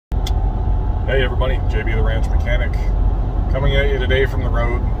Hey everybody, JB the Ranch Mechanic, coming at you today from the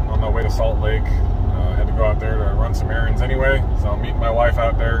road on my way to Salt Lake. I had to go out there to run some errands anyway, so I'm meeting my wife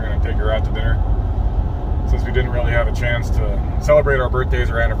out there, going to take her out to dinner. Since we didn't really have a chance to celebrate our birthdays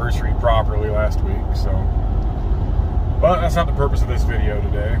or anniversary properly last week, so. But that's not the purpose of this video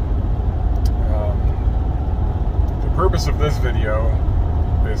today. The purpose of this video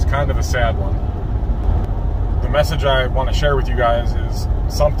is kind of a sad one. The message I want to share with you guys is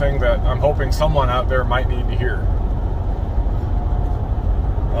something that I'm hoping someone out there might need to hear.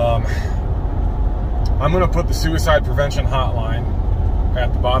 I'm going to put the suicide prevention hotline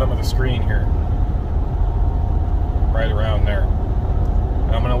at the bottom of the screen here, right around there.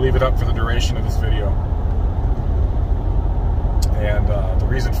 And I'm going to leave it up for the duration of this video. And the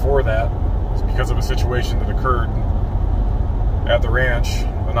reason for that is because of a situation that occurred at the ranch.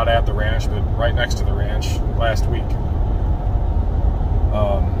 Well, not at the ranch, but right next to the ranch last week.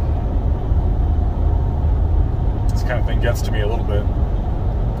 This kind of thing gets to me a little bit.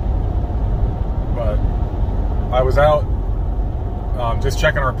 But I was out just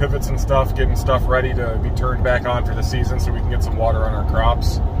checking our pivots and stuff, getting stuff ready to be turned back on for the season so we can get some water on our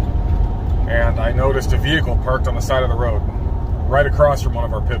crops. And I noticed a vehicle parked on the side of the road, right across from one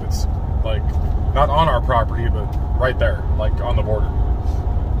of our pivots. Like, not on our property, but right there, like on the border.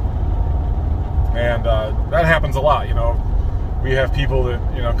 And that happens a lot, you know. We have people that,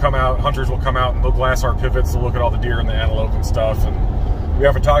 you know, come out, hunters will come out and they'll glass our pivots to look at all the deer and the antelope and stuff. And we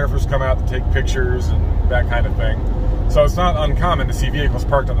have photographers come out to take pictures and that kind of thing. So it's not uncommon to see vehicles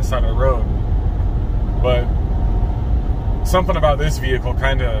parked on the side of the road. But something about this vehicle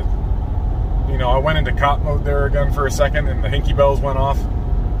kind of, you know, I went into cop mode there again for a second and the hinky bells went off.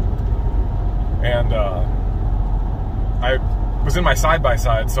 And I was in my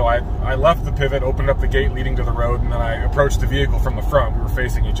side-by-side, so I left the pivot, opened up the gate leading to the road, and then I approached the vehicle from the front. We were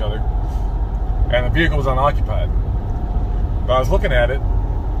facing each other. And the vehicle was unoccupied. But I was looking at it.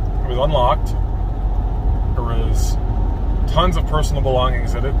 It was unlocked. There was tons of personal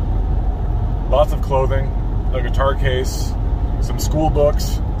belongings in it. Lots of clothing, a guitar case, some school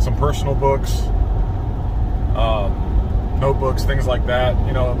books, some personal books, notebooks, things like that.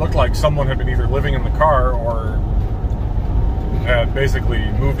 You know, it looked like someone had been either living in the car or had basically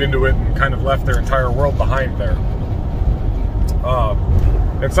moved into it and kind of left their entire world behind there.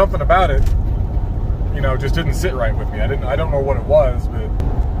 And something about it, you know, just didn't sit right with me. I don't know what it was, but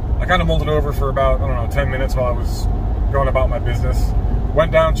I kind of mulled it over for about, I don't know, 10 minutes while I was going about my business.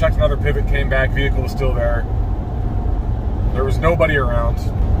 Went down, checked another pivot, came back, vehicle was still there. There was nobody around.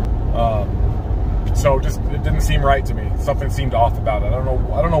 So just, it didn't seem right to me. Something seemed off about it. I don't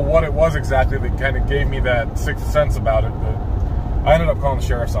know what it was exactly that kind of gave me that sixth sense about it, but I ended up calling the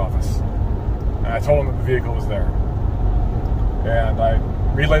sheriff's office. And I told them that the vehicle was there. And I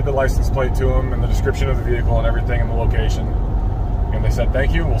relayed the license plate to them and the description of the vehicle and everything and the location. And they said,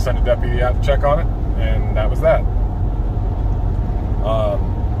 thank you, we'll send a deputy out to check on it. And that was that.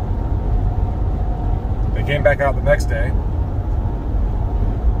 They came back out the next day.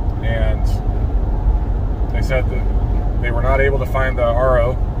 And they said that they were not able to find the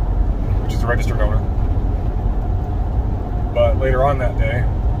RO, which is the registered owner. But later on that day,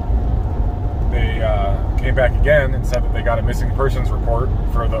 they came back again and said that they got a missing persons report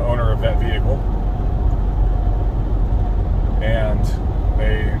for the owner of that vehicle. And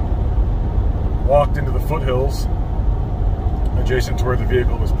they walked into the foothills adjacent to where the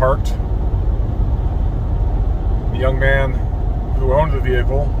vehicle was parked. The young man who owned the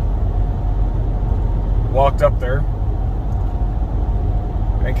vehicle walked up there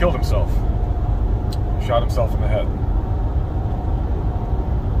and killed himself. Shot himself in the head.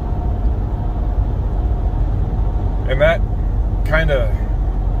 And that kind of,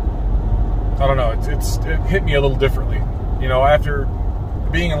 I don't know, it hit me a little differently. You know, after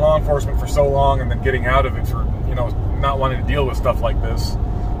being in law enforcement for so long and then getting out of it for, you know, not wanting to deal with stuff like this,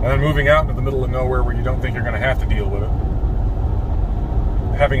 and then moving out into the middle of nowhere where you don't think you're going to have to deal with it,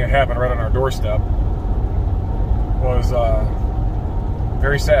 having it happen right on our doorstep was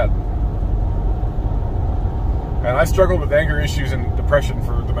very sad. And I struggled with anger issues and depression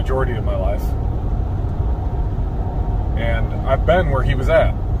for the majority of my life. And I've been where he was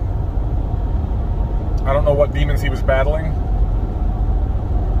at. I don't know what demons he was battling,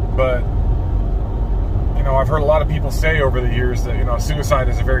 but, you know, I've heard a lot of people say over the years that, you know, suicide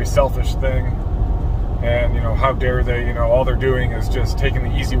is a very selfish thing, and, you know, how dare they, you know, all they're doing is just taking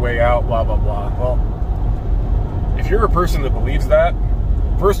the easy way out, blah, blah, blah. Well, if you're a person that believes that,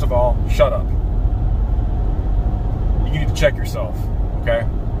 first of all, shut up. You need to check yourself, okay?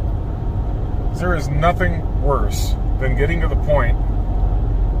 There is nothing worse than getting to the point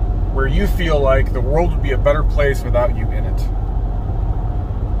where you feel like the world would be a better place without you in it.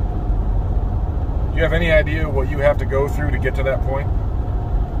 Do you have any idea what you have to go through to get to that point?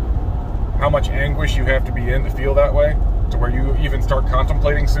 How much anguish you have to be in to feel that way, to where you even start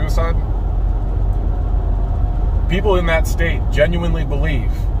contemplating suicide? People in that state genuinely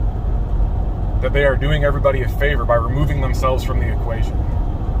believe that they are doing everybody a favor by removing themselves from the equation.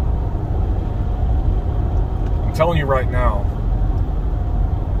 I'm telling you right now,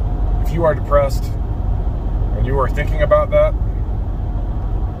 if you are depressed and you are thinking about that,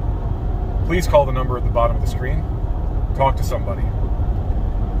 please call the number at the bottom of the screen. Talk to somebody.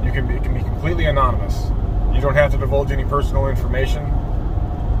 It can be completely anonymous. You don't have to divulge any personal information,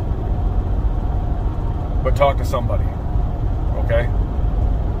 but talk to somebody, okay?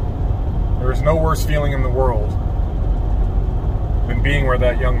 There is no worse feeling in the world than being where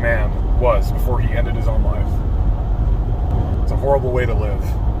that young man was before he ended his own life. It's a horrible way to live.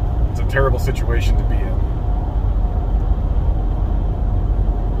 It's a terrible situation to be in.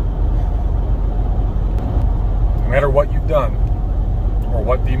 No matter what you've done, or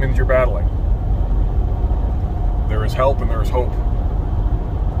what demons you're battling, there is help and there is hope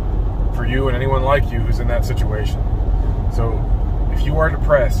for you and anyone like you who's in that situation. So if you are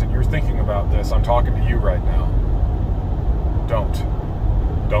depressed and you're thinking about this, I'm talking to you right now. Don't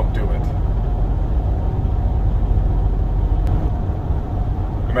do it.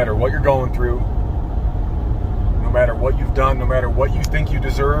 No matter what you're going through, no matter what you've done, no matter what you think you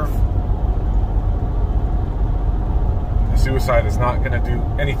deserve, suicide is not going to do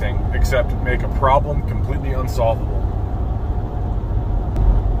anything except make a problem completely unsolvable.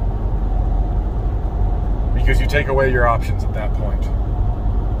 Because you take away your options at that point.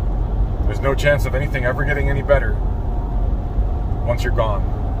 There's no chance of anything ever getting any better once you're gone,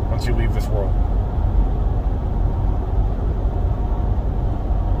 once you leave this world.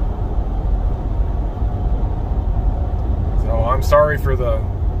 So I'm sorry for the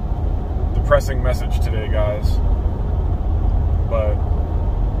depressing message today, guys. But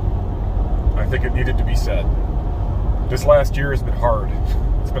I think it needed to be said. This last year has been hard.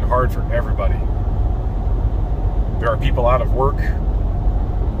 It's been hard for everybody. There are people out of work.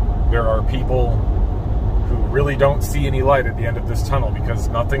 There are people who really don't see any light at the end of this tunnel because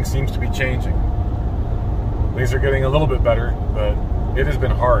nothing seems to be changing. Things are getting a little bit better, but it has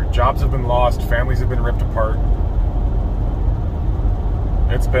been hard. Jobs have been lost. Families have been ripped apart.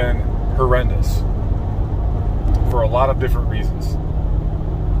 It's been horrendous for a lot of different reasons.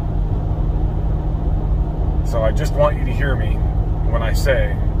 So I just want you to hear me when I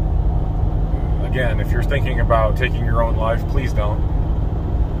say, again, if you're thinking about taking your own life, please don't.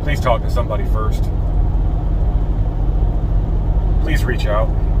 Please talk to somebody first. Please reach out.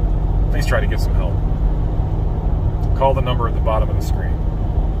 Please try to get some help. Call the number at the bottom of the screen.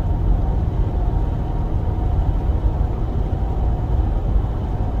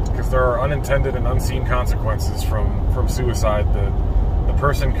 Because there are unintended and unseen consequences from suicide that the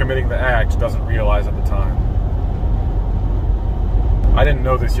person committing the act doesn't realize at the time. I didn't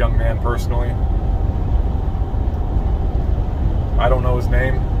know this young man personally. I don't know his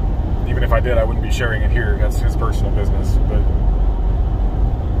name. Even if I did, I wouldn't be sharing it here. That's his personal business. But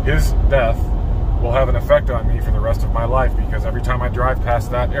his death will have an effect on me for the rest of my life, because every time I drive past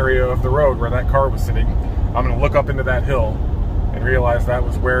that area of the road where that car was sitting, I'm going to look up into that hill and realize that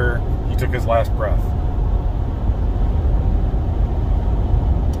was where he took his last breath.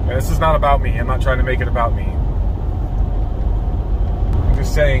 And this is not about me. I'm not trying to make it about me. I'm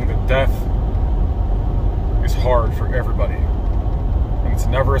just saying that death is hard for everybody. And it's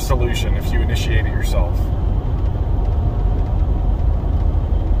never a solution if you initiate it yourself.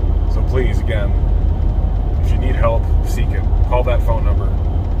 So please, again, if you need help, seek it. Call that phone number.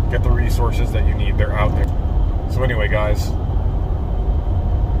 Get the resources that you need. They're out there. So anyway, guys,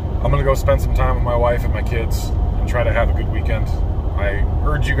 I'm going to go spend some time with my wife and my kids and try to have a good weekend. I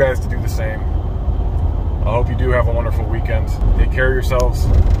urge you guys to do the same. I hope you do have a wonderful weekend. Take care of yourselves.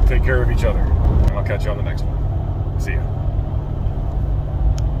 Take care of each other. And I'll catch you on the next one. See ya.